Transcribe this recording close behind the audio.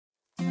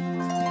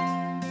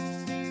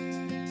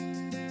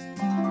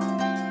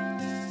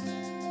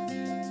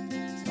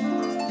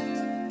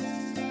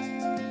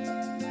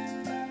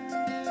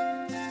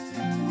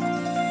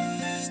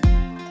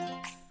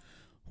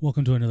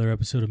Welcome to another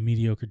episode of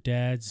Mediocre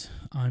Dads.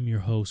 I'm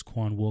your host,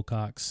 Quan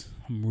Wilcox.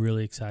 I'm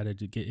really excited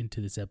to get into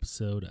this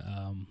episode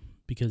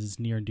because it's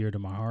near and dear to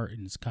my heart,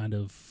 and it's kind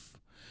of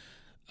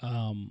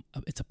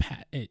it's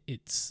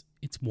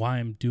why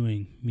I'm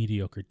doing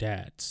Mediocre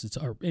Dads. It's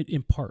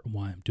in part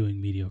why I'm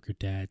doing Mediocre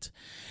Dads.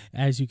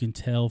 As you can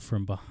tell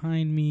from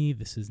behind me,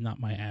 this is not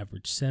my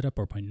average setup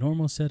or my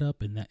normal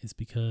setup, and that is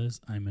because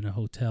I'm in a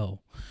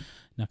hotel.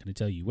 Not going to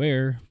tell you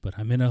where, but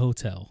I'm in a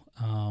hotel.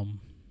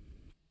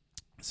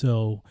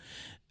 So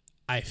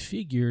I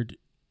figured,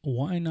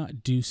 why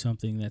not do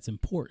something that's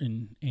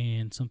important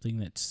and something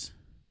that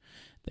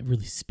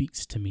really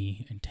speaks to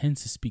me and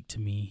tends to speak to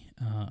me,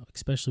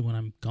 especially when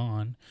I'm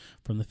gone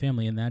from the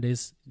family, and that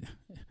is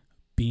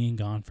being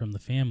gone from the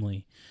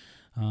family.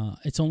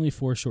 It's only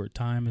for a short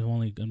time. I'm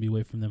only going to be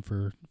away from them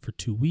for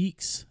 2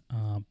 weeks,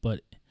 but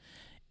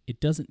it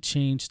doesn't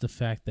change the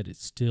fact that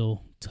it's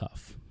still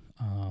tough.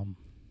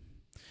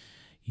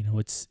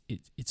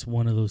 It's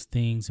one of those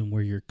things, and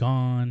where you're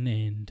gone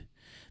and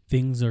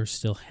things are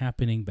still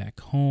happening back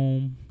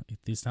home.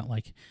 It's not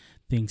like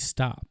things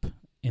stop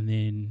and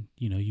then,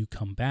 you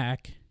come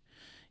back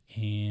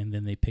and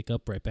then they pick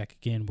up right back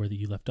again where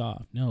you left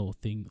off. No,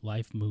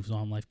 life moves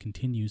on. Life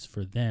continues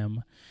for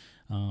them,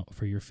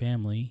 for your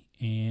family.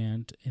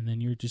 And then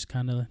you're just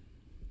kind of,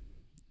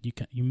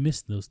 you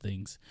miss those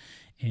things,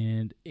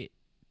 and it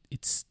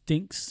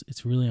stinks.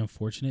 It's really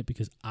unfortunate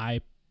because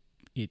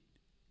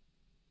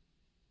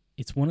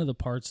it's one of the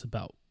parts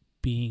about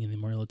being in the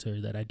military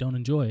that I don't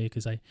enjoy,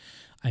 because I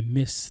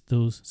miss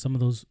some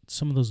of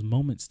those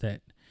moments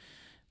that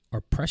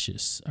are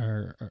precious,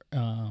 or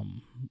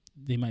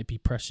they might be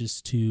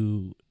precious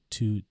to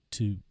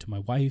my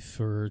wife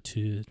or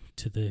to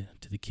the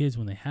kids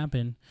when they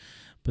happen,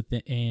 but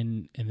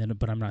I'm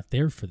not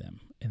there for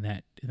them, and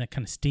that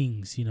kind of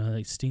stings.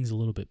 It stings a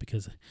little bit,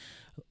 because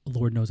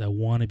Lord knows I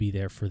want to be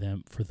there for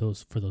them for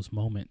those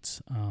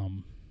moments,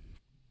 and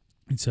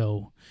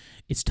so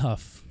it's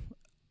tough.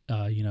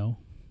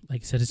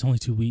 Like I said, it's only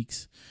 2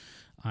 weeks.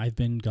 I've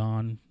been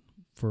gone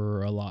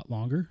for a lot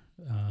longer.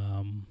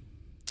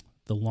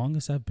 The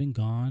longest I've been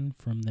gone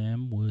from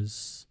them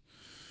was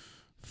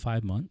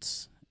 5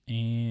 months,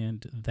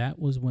 and that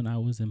was when I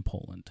was in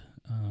Poland.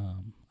 I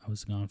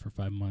was gone for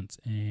 5 months,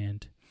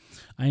 and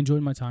I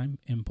enjoyed my time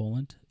in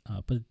Poland,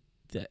 but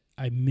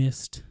I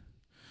missed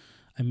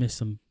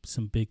some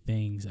big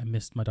things. I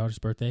missed my daughter's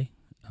birthday,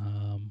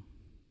 and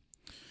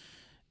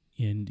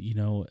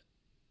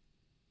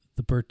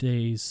the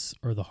birthdays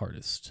are the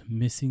hardest.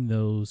 Missing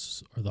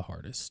those are the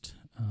hardest,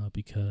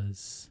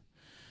 because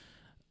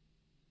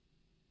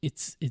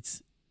it's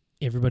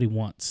everybody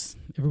likes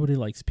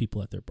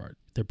people at their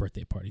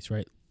birthday parties,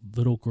 right?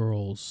 Little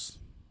girls,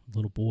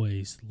 little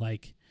boys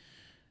like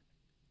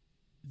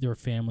their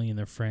family and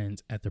their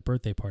friends at their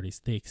birthday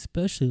parties. They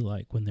especially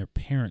like when their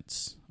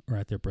parents are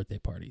at their birthday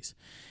parties,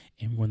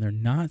 and when they're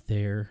not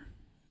there,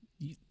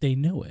 they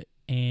know it.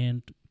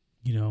 And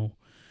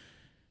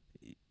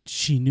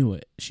she knew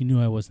it. She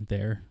knew I wasn't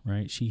there,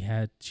 right? She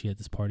had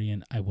this party,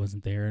 and I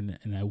wasn't there, and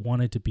I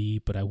wanted to be,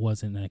 but I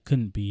wasn't, and I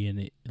couldn't be. And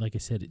it, like I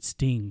said, it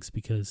stings,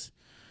 because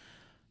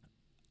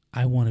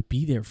I want to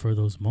be there for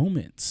those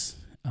moments.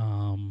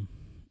 And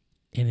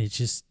it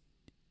just,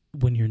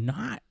 when you're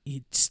not,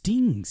 it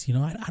stings.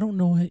 I don't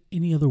know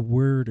any other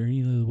word or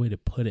any other way to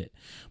put it,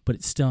 but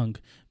it stung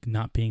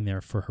not being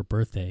there for her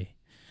birthday.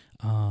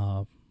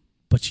 But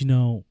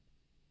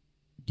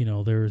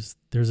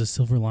there's a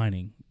silver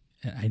lining.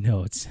 I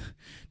know it's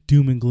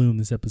doom and gloom.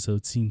 This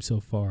episode seems so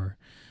far,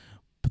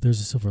 but there's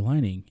a silver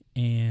lining,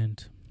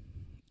 and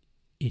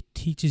it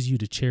teaches you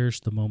to cherish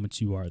the moments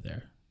you are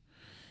there.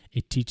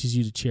 It teaches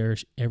you to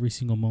cherish every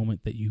single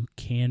moment that you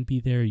can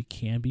be there, you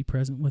can be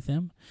present with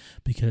them,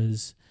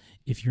 because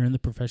if you're in the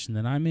profession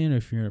that I'm in, or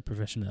if you're in a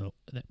profession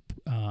that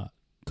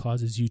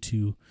causes you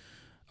to,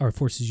 or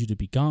forces you to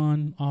be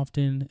gone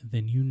often,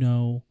 then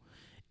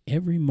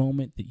every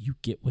moment that you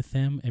get with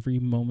them, every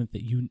moment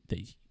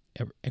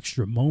every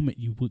extra moment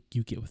you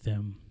get with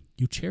them,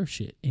 you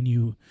cherish it, and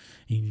you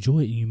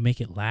enjoy it, and you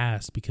make it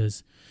last,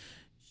 because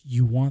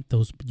you want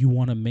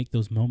to make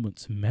those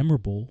moments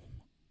memorable,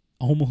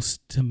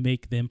 almost to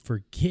make them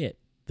forget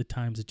the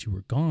times that you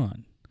were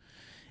gone.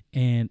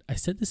 And I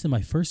said this in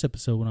my first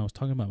episode when I was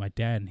talking about my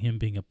dad and him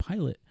being a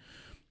pilot,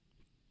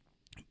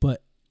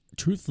 but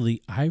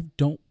truthfully, I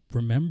don't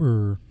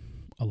remember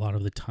a lot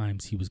of the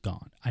times he was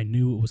gone. I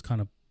knew it was kind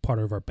of part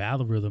of our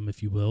battle rhythm,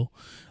 if you will,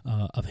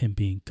 of him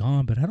being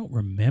gone, but I don't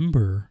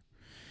remember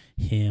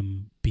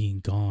him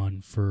being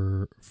gone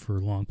for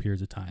long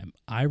periods of time.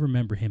 I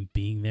remember him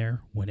being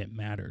there when it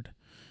mattered.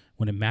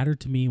 When it mattered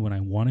to me, when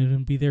I wanted him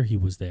to be there, he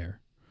was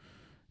there.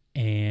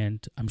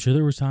 And I'm sure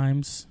there were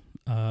times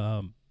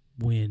when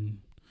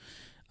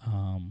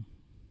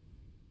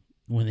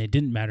it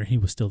didn't matter, he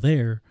was still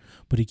there.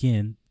 But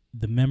again,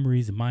 the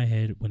memories in my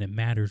head, when it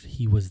mattered,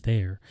 he was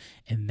there.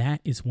 And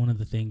that is one of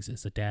the things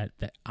as a dad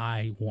that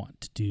I want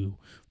to do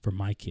for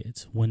my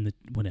kids. When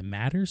it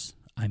matters,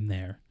 I'm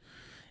there.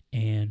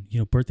 And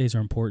birthdays are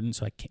important,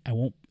 so I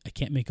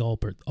can't make all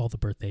the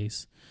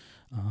birthdays.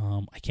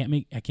 I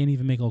can't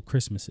even make all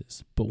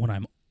Christmases, but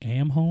when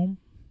am home,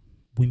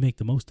 we make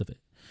the most of it.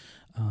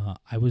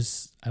 I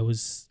was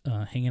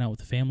hanging out with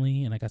the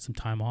family, and I got some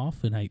time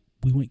off, and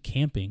we went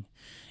camping,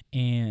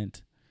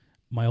 and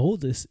my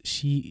oldest,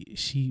 she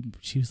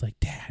was like,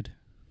 Dad,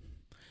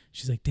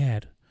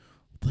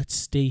 let's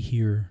stay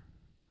here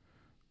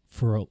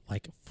for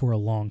a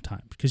long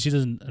time, because she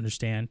doesn't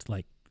understand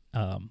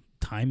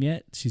time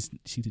yet.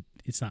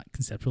 It's not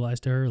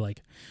conceptualized to her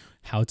like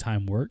how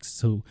time works.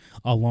 So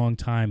a long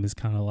time is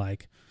kind of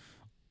like,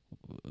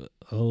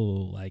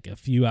 like a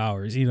few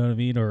hours, you know what I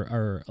mean?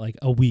 Or like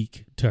a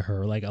week to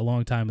her. Like a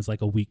long time is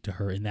like a week to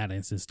her in that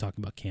instance,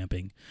 talking about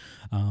camping.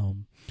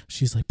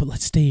 She's like, but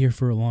let's stay here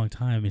for a long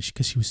time. And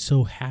because she was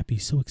so happy,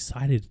 so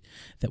excited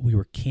that we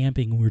were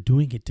camping and we were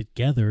doing it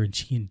together, and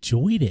she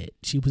enjoyed it.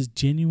 She was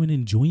genuine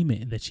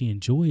enjoyment that she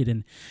enjoyed.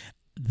 And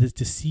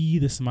to see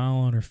the smile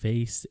on her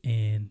face,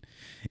 and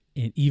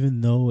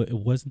even though it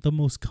wasn't the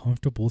most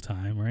comfortable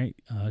time, right?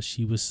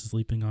 She was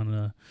sleeping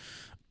on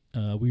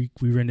we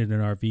rented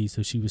an RV,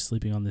 so she was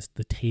sleeping on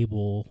the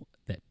table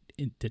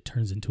that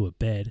turns into a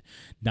bed,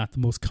 not the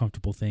most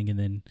comfortable thing. And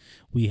then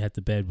we had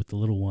the bed with the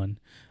little one,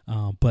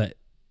 but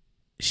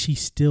she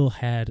still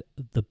had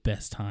the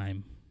best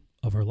time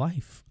of her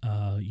life.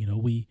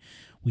 We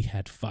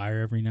had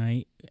fire every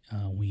night.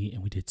 We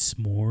did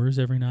s'mores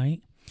every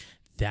night.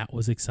 That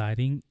was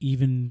exciting,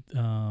 even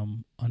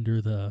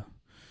under the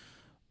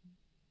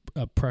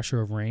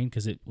pressure of rain,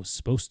 because it was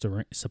supposed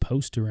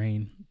to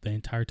rain the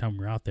entire time we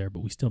were out there, but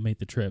we still made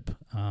the trip.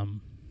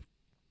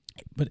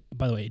 But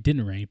by the way, it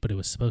didn't rain, but it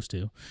was supposed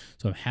to,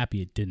 so I'm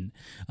happy it didn't.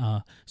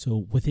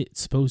 So with it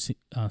supposed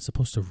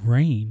to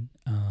rain,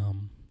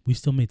 we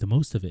still made the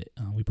most of it.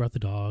 We brought the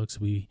dogs.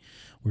 We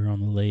were on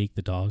the lake.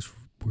 The dogs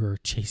were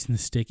chasing the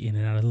stick in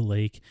and out of the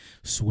lake,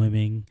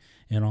 swimming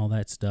and all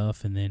that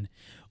stuff. And then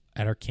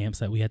at our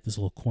campsite, we had this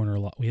little corner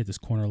lot. We had this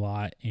corner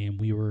lot, and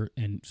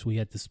so we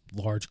had this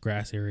large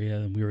grass area,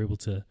 and we were able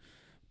to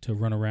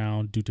run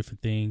around, do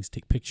different things,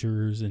 take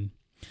pictures, and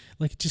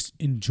like just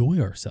enjoy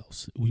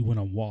ourselves. We went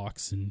on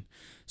walks and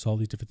saw all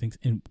these different things.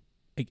 And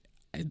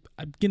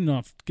I'm getting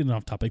off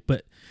topic,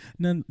 but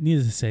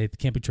needless to say, the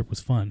camping trip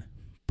was fun,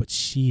 but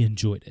she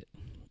enjoyed it,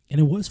 and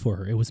it was for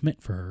her. It was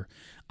meant for her.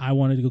 I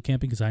wanted to go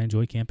camping because I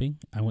enjoy camping.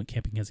 I went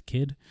camping as a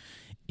kid.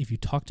 If you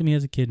talked to me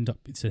as a kid and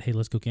said, "Hey,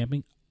 let's go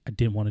camping," I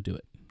didn't want to do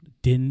it.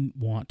 Didn't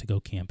want to go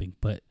camping.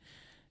 But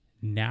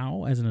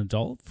now, as an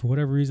adult, for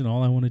whatever reason,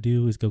 all I want to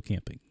do is go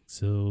camping.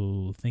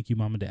 So thank you,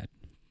 Mom and Dad.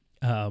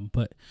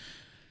 But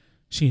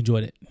she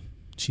enjoyed it.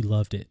 She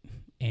loved it.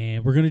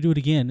 And we're going to do it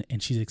again.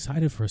 And she's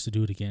excited for us to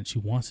do it again. She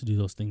wants to do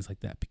those things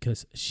like that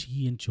because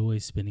she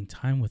enjoys spending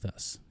time with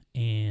us.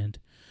 And,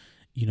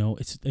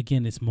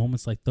 it's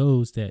moments like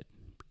those that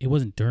it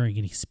wasn't during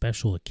any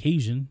special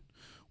occasion.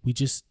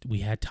 We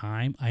had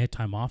time. I had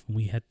time off, and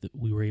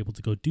we were able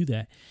to go do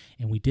that,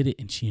 and we did it,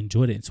 and she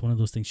enjoyed it. It's one of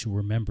those things she'll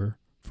remember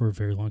for a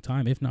very long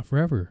time, if not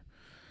forever.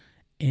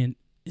 And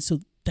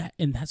so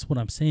that's what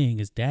I'm saying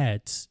is,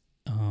 dads,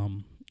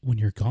 when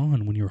you're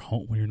gone, when you're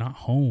home, when you're not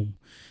home,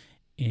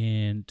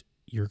 and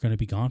you're going to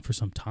be gone for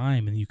some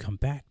time, and you come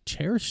back,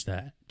 cherish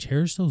that.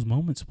 Cherish those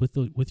moments with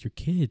your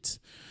kids.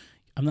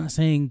 I'm not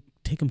saying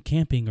take them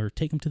camping or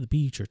take them to the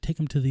beach or take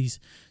them to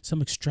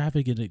some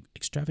extravagant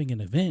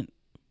event.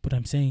 But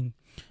I'm saying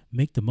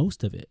make the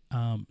most of it.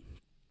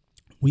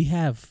 We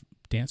have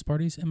dance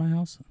parties in my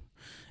house.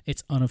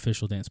 It's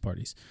unofficial dance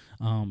parties.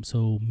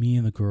 So me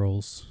and the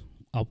girls,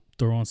 I'll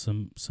throw on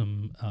some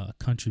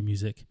country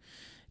music.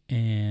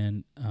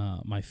 And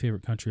my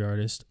favorite country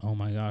artist, oh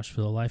my gosh,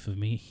 for the life of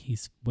me,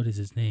 what is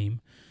his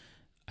name?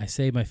 I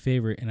say my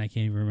favorite and I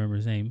can't even remember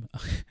his name.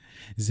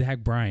 Zach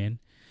Bryan.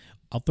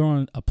 I'll throw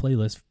on a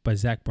playlist by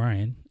Zach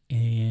Bryan,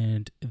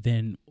 and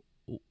then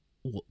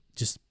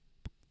just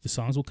the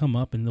songs will come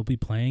up and they'll be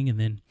playing, and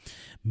then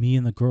me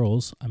and the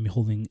girls, I'm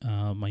holding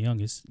my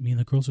youngest, me and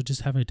the girls are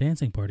just having a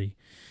dancing party,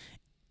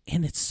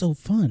 and it's so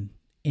fun.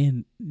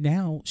 And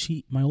now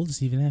my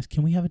oldest even asked,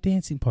 can we have a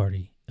dancing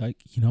party? And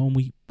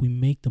we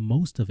make the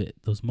most of it,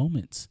 those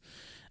moments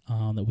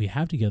that we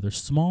have together,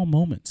 small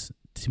moments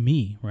to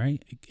me,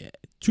 right?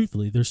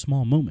 Truthfully, they're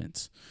small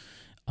moments,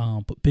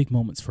 but big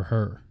moments for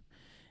her.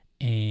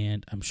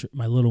 And I'm sure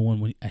my little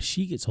one, as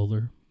she gets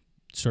older,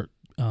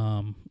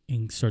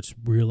 and starts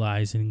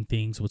realizing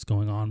things, what's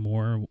going on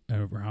more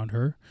around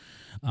her,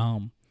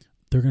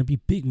 they're going to be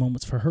big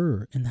moments for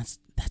her, and that's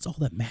all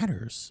that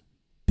matters.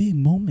 Big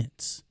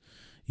moments,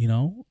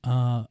 and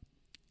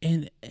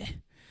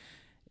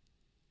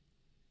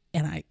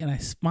I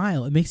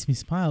smile. It makes me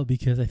smile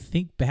because I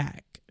think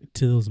back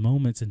to those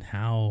moments and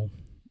how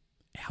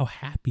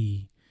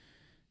happy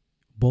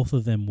both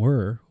of them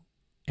were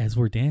as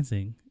we're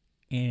dancing.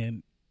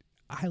 And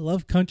I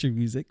love country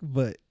music,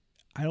 but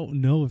I don't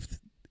know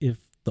if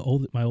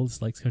my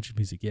oldest likes country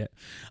music yet.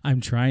 I'm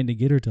trying to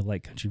get her to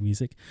like country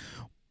music,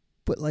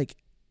 but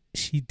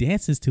she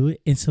dances to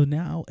it. And so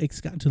now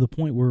it's gotten to the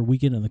point where we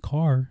get in the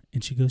car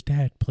and she goes,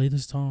 Dad, play the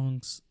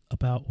songs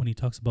about when he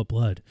talks about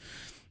blood.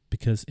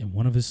 because in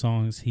one of his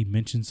songs he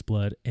mentions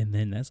blood, and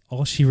then that's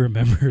all she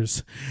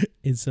remembers.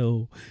 And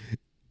so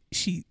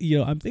she,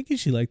 I'm thinking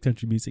she liked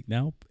country music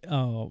now,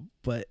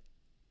 but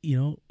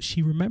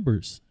she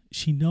remembers,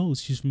 she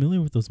knows, she's familiar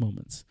with those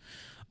moments.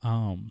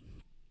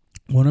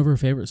 One of her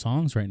favorite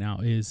songs right now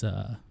is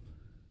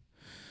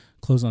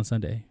 "Close on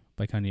Sunday"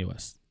 by Kanye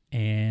West,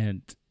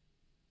 and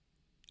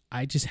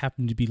I just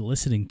happen to be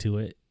listening to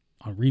it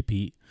on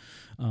repeat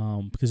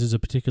because there's a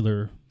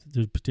particular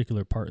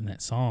part in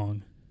that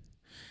song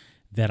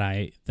that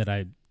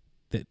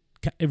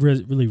it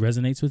really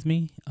resonates with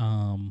me.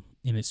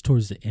 And it's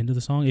towards the end of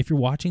the song. If you're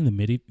watching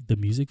the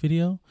music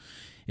video,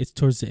 it's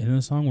towards the end of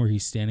the song where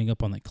he's standing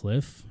up on that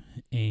cliff,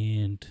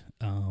 and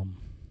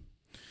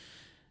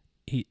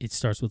it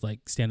starts with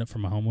like "Stand Up for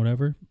My Home,"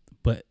 whatever.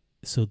 But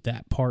so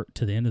that part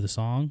to the end of the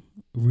song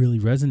really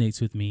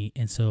resonates with me,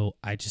 and so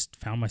I just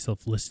found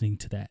myself listening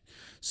to that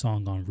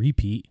song on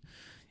repeat,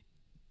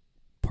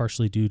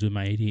 partially due to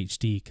my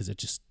ADHD, because I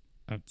just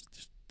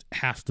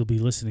have to be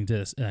listening to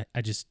this.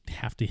 I just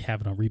have to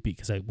have it on repeat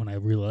because when I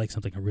really like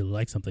something, I really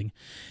like something.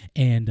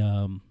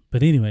 And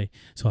but anyway,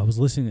 so I was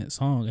listening to that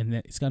song, and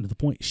it's gotten to the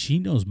point she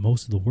knows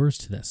most of the words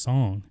to that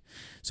song.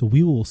 So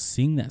we will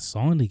sing that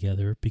song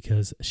together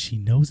because she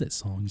knows that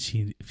song.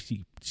 She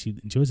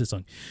enjoys that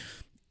song.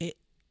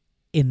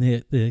 And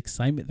the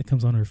excitement that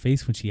comes on her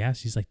face when she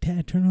asks, she's like,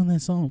 "Dad, turn on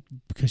that song,"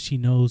 because she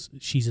knows,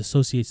 she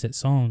associates that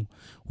song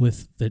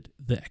with the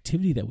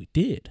activity that we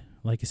did.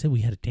 Like I said,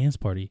 we had a dance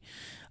party.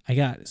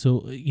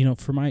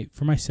 For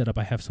my setup,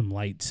 I have some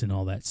lights and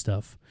all that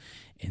stuff.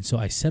 And so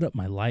I set up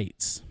my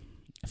lights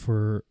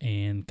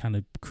and kind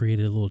of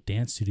created a little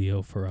dance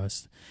studio for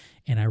us.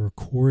 And I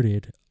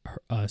recorded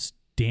us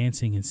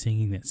dancing and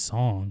singing that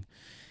song.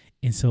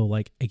 And so,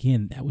 like,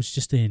 again, that was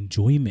just the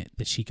enjoyment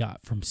that she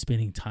got from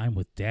spending time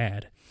with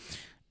Dad.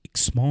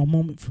 Small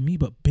moment for me,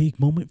 but big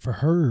moment for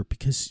her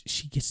because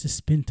she gets to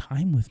spend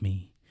time with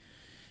me.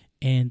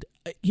 And,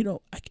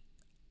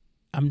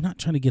 I'm not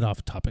trying to get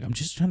off topic. I'm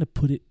just trying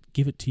to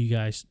give it to you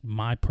guys,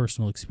 my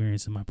personal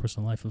experience in my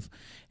personal life of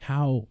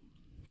how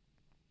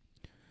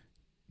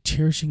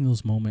cherishing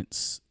those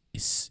moments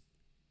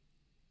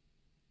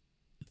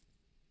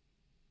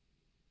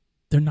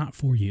they're not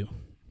for you.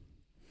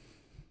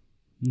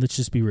 Let's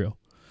just be real.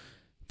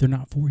 They're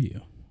not for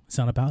you. It's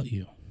not about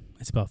you.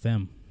 It's about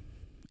them.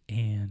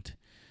 And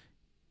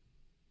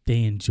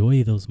they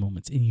enjoy those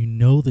moments. And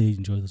they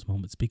enjoy those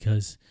moments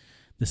because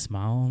the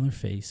smile on their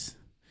face,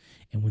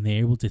 and when they're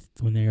able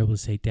to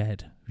say,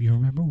 "Dad, you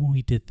remember when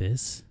we did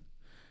this?"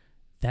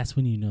 That's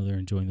when you know they're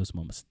enjoying those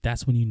moments.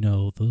 That's when you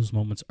know those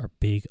moments are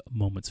big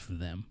moments for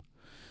them.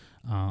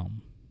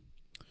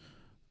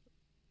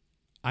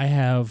 I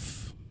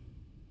have,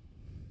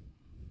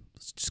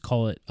 let's just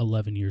call it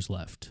 11 years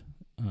left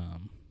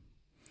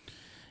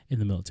in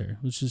the military,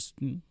 which is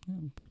a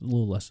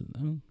little less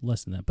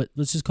than that, but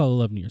let's just call it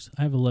 11 years.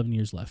 I have 11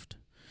 years left.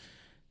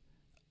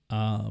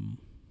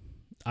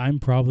 I'm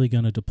probably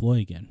going to deploy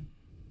again.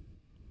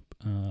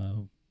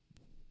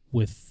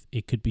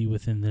 It could be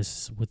within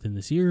this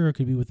year, or it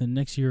could be within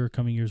next year or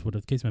coming years,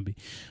 whatever the case might be.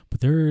 But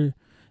there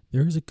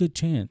is a good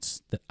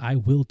chance that I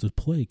will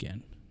deploy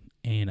again,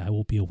 and I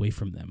will be away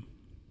from them.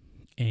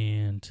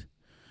 And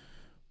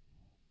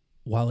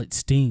while it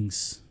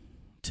stings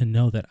to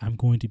know that I'm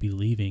going to be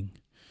leaving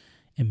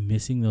and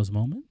missing those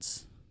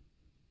moments,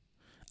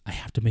 I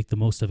have to make the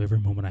most of every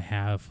moment I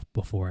have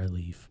before I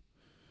leave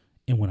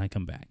and when I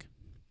come back.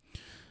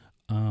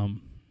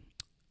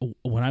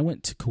 When I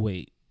went to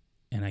Kuwait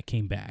and I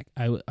came back,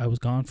 I was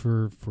gone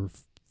for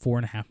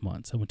 4.5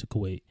 months. I went to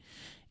Kuwait,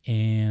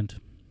 and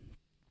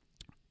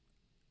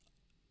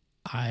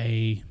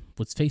I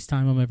would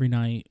FaceTime them every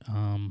night.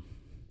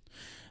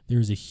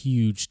 There's a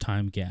huge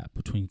time gap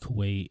between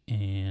Kuwait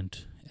and,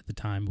 at the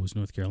time, it was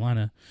North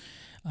Carolina.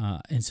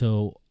 And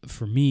so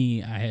for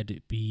me, I had to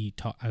be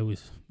I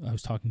was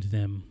talking to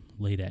them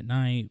late at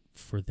night,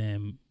 for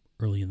them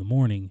early in the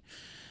morning,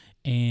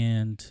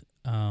 and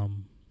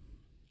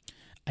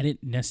I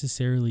didn't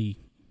necessarily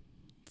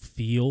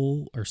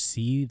feel or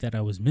see that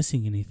I was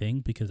missing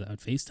anything because I would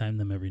FaceTime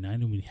them every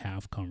night and we'd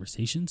have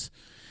conversations.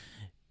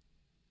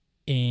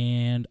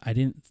 And I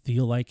didn't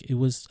feel like I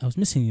was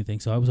missing anything,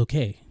 so I was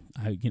okay.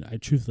 I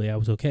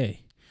was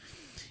okay.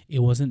 It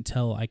wasn't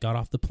until I got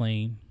off the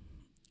plane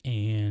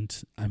and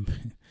I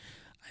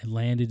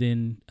landed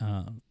in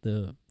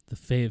the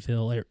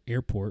Fayetteville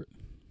airport.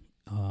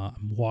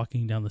 I'm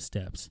walking down the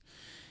steps,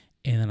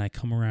 and then I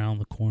come around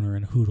the corner,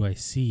 and who do I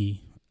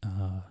see?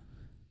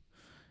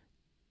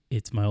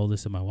 It's my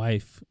oldest and my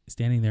wife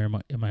standing there.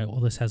 My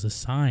oldest has a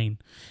sign,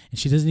 and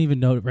she doesn't even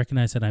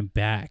recognize that I'm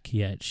back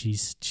yet.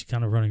 She's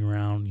kind of running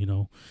around,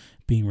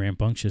 being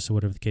rambunctious or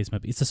whatever the case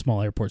might be. It's a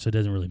small airport, so it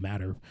doesn't really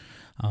matter.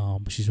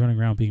 But she's running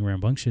around being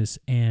rambunctious,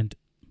 and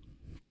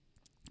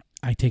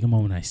I take a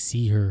moment, I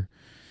see her,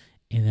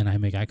 and then I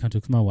make eye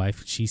contact with my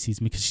wife. She sees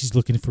me because she's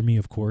looking for me,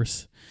 of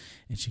course,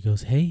 and she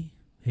goes, "Hey,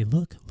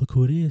 look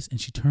who it is." And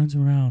she turns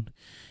around,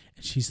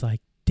 and she's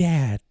like,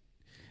 "Dad."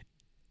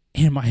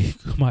 And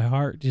my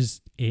heart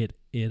just, it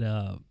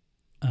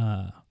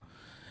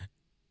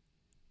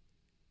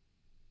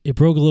it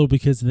broke a little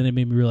because then it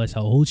made me realize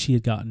how old she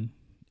had gotten.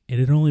 It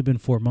had only been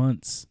 4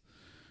 months.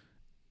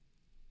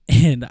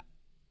 And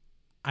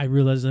I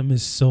realized I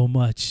missed so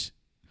much.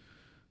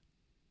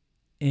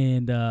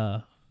 And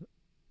I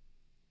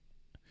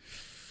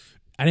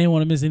didn't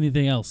want to miss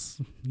anything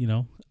else.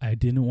 I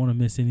didn't want to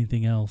miss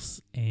anything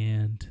else.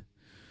 And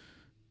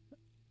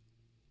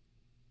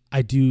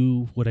I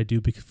do what I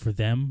do for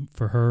them,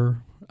 for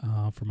her,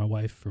 for my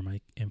wife, for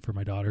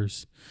my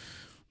daughters.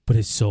 But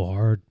it's so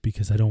hard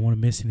because I don't want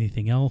to miss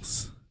anything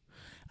else.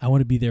 I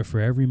want to be there for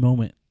every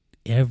moment,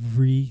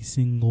 every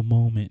single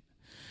moment.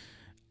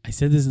 I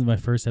said this in my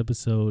first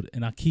episode,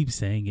 and I'll keep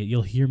saying it.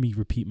 You'll hear me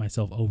repeat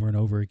myself over and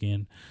over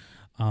again.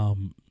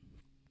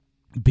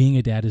 Being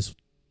a dad is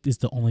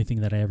the only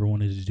thing that I ever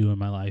wanted to do in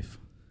my life,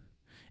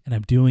 and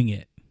I'm doing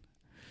it.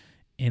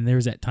 And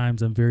there's at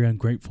times I'm very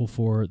ungrateful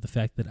for the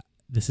fact that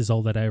this is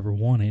all that I ever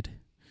wanted.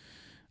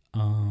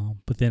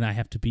 But then I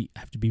have to be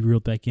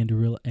reeled back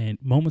into and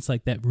moments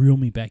like that reel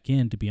me back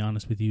in, to be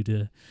honest with you,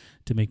 to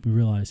make me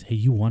realize, hey,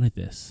 you wanted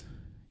this.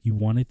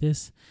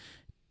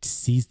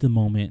 Seize the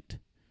moment.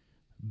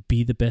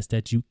 Be the best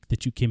that you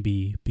can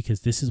be,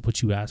 because this is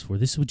what you asked for.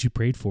 This is what you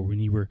prayed for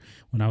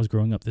when I was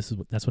growing up. That's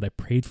what I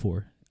prayed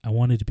for. I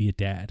wanted to be a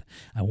dad.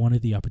 I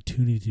wanted the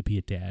opportunity to be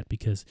a dad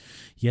because,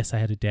 yes, I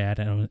had a dad,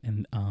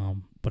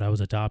 but I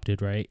was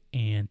adopted, right?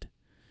 And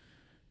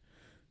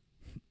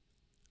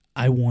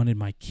I wanted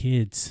my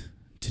kids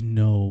to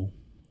know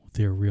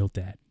their real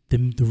dad,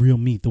 the real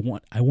me, the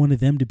one. I wanted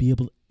them to be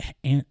able,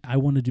 and I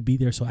wanted to be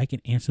there so I can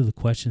answer the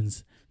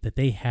questions that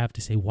they have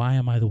to say, why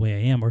am I the way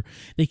I am? Or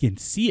they can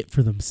see it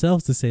for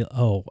themselves to say,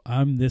 oh,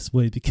 I'm this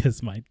way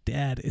because my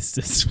dad is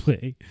this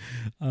way.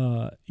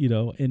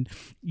 And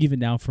even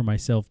now for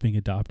myself being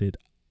adopted,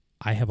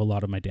 I have a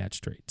lot of my dad's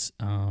traits.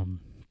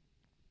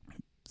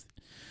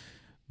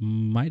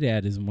 My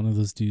dad is one of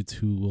those dudes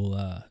who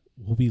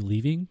will be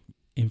leaving,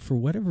 and for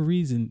whatever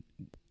reason,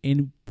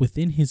 and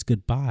within his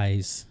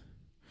goodbyes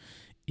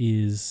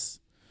is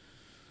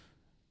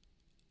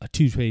a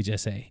 2-page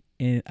essay.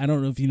 And I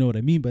don't know if you know what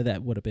I mean by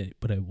that. What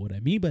I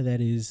mean by that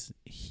is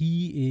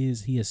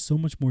he has so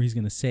much more he's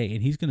going to say,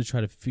 and he's going to try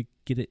to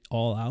get it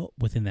all out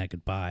within that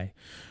goodbye,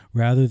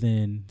 rather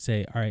than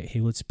say, all right, hey,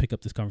 let's pick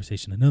up this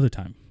conversation another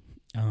time.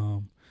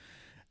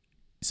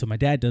 So my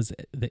dad does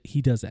that.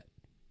 He does that,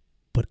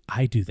 but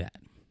I do that.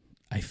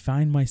 I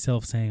find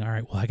myself saying, all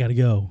right, well, I got to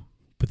go.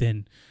 But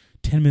then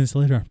 10 minutes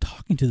later, I'm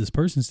talking to this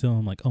person still.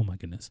 I'm like, oh my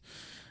goodness.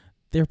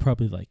 They're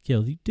probably like,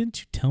 yo,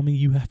 didn't you tell me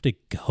you have to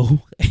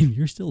go and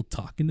you're still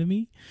talking to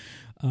me?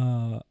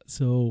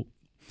 So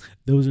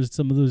those are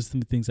some of those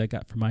things I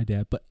got from my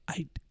dad.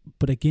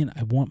 But again,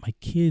 I want my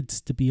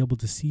kids to be able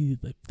to see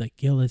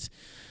like, yo,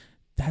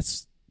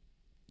 that's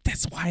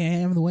why I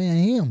am the way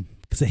I am,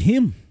 because of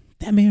him,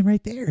 that man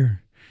right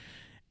there.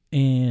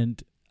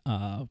 And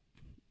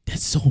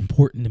that's so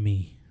important to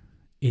me.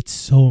 It's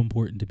so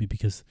important to me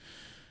because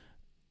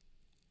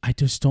I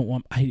just don't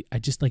want, I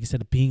just, like I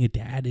said, being a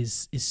dad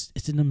is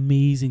an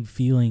amazing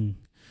feeling.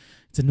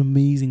 It's an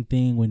amazing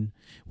thing when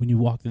you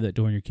walk through that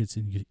door and your kids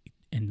and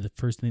the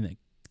first thing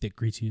that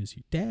greets you is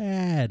your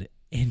dad,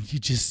 and you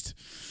just,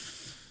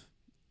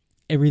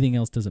 everything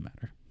else doesn't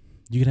matter.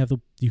 You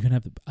can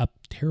have a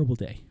terrible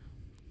day.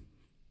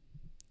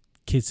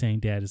 Kids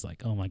saying dad is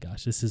like, oh my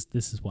gosh, this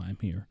is why I'm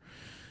here.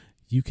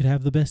 You could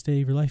have the best day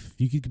of your life.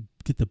 You could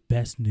get the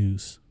best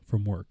news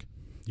from work.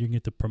 You can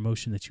get the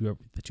promotion that you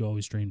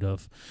always dreamed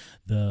of,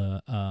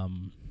 the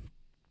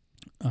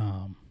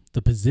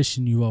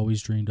position you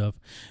always dreamed of,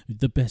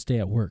 the best day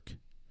at work.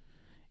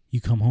 You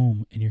come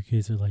home and your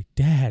kids are like,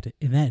 Dad,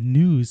 and that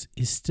news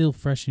is still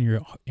fresh in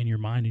your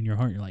mind and your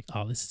heart. You're like,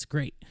 oh, this is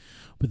great.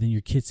 But then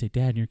your kids say,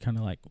 Dad, and you're kind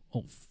of like,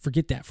 oh,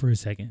 forget that for a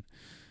second.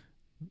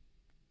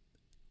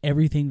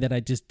 Everything that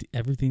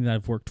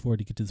I've worked for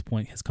to get to this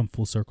point has come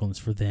full circle, and it's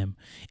for them.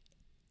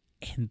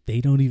 And they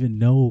don't even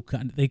know.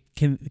 They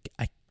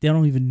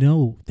don't even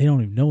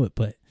know it,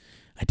 but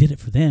I did it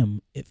for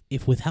them.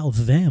 If without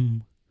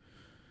them,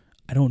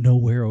 I don't know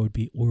where I would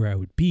be, or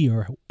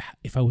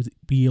if I would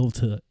be able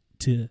to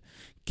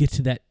get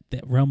to that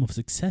realm of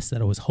success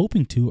that I was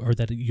hoping to, or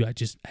that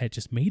I had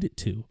just made it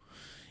to.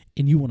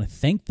 And you want to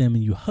thank them,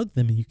 and you hug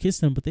them, and you kiss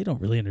them, but they don't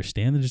really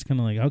understand. They're just kind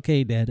of like,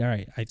 okay, Dad, all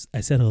right,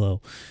 I said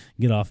hello,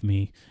 get off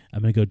me.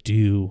 I'm gonna go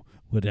do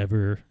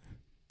whatever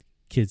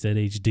kids that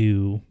age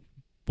do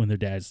when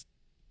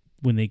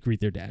they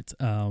greet their dads.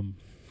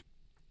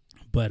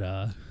 But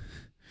I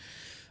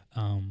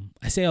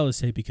say all this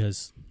to say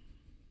because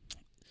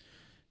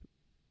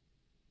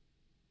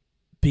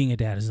being a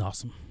dad is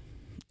awesome,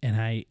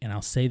 and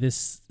I'll say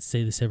this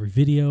every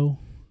video.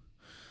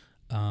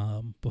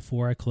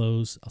 Before I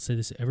close, I'll say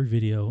this every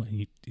video,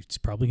 and it's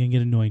probably gonna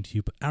get annoying to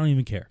you, but I don't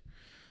even care.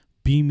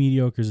 Being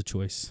mediocre is a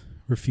choice.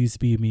 Refuse to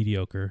be a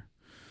mediocre.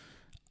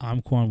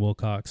 I'm Quan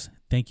Wilcox.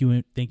 Thank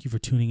you for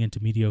tuning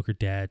into Mediocre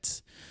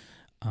Dads.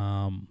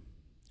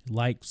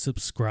 Like,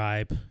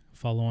 subscribe,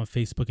 follow on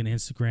Facebook and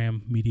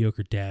Instagram,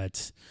 Mediocre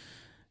Dads,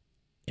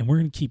 and we're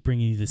gonna keep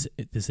bringing you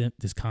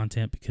this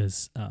content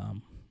because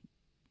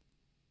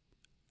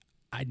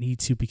I need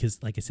to,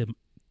 because like I said,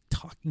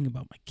 talking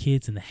about my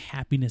kids and the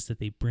happiness that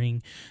they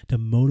bring to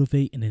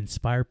motivate and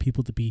inspire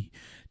people to be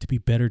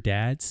better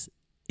dads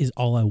is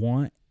all I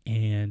want.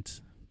 And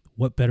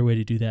what better way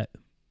to do that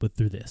but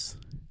through this?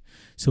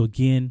 So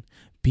again,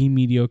 being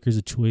mediocre is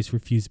a choice.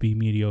 Refuse to be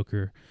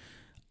mediocre.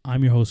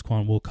 I'm your host,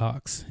 Quan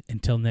Wilcox.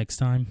 Until next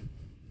time,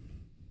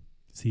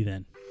 see you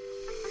then.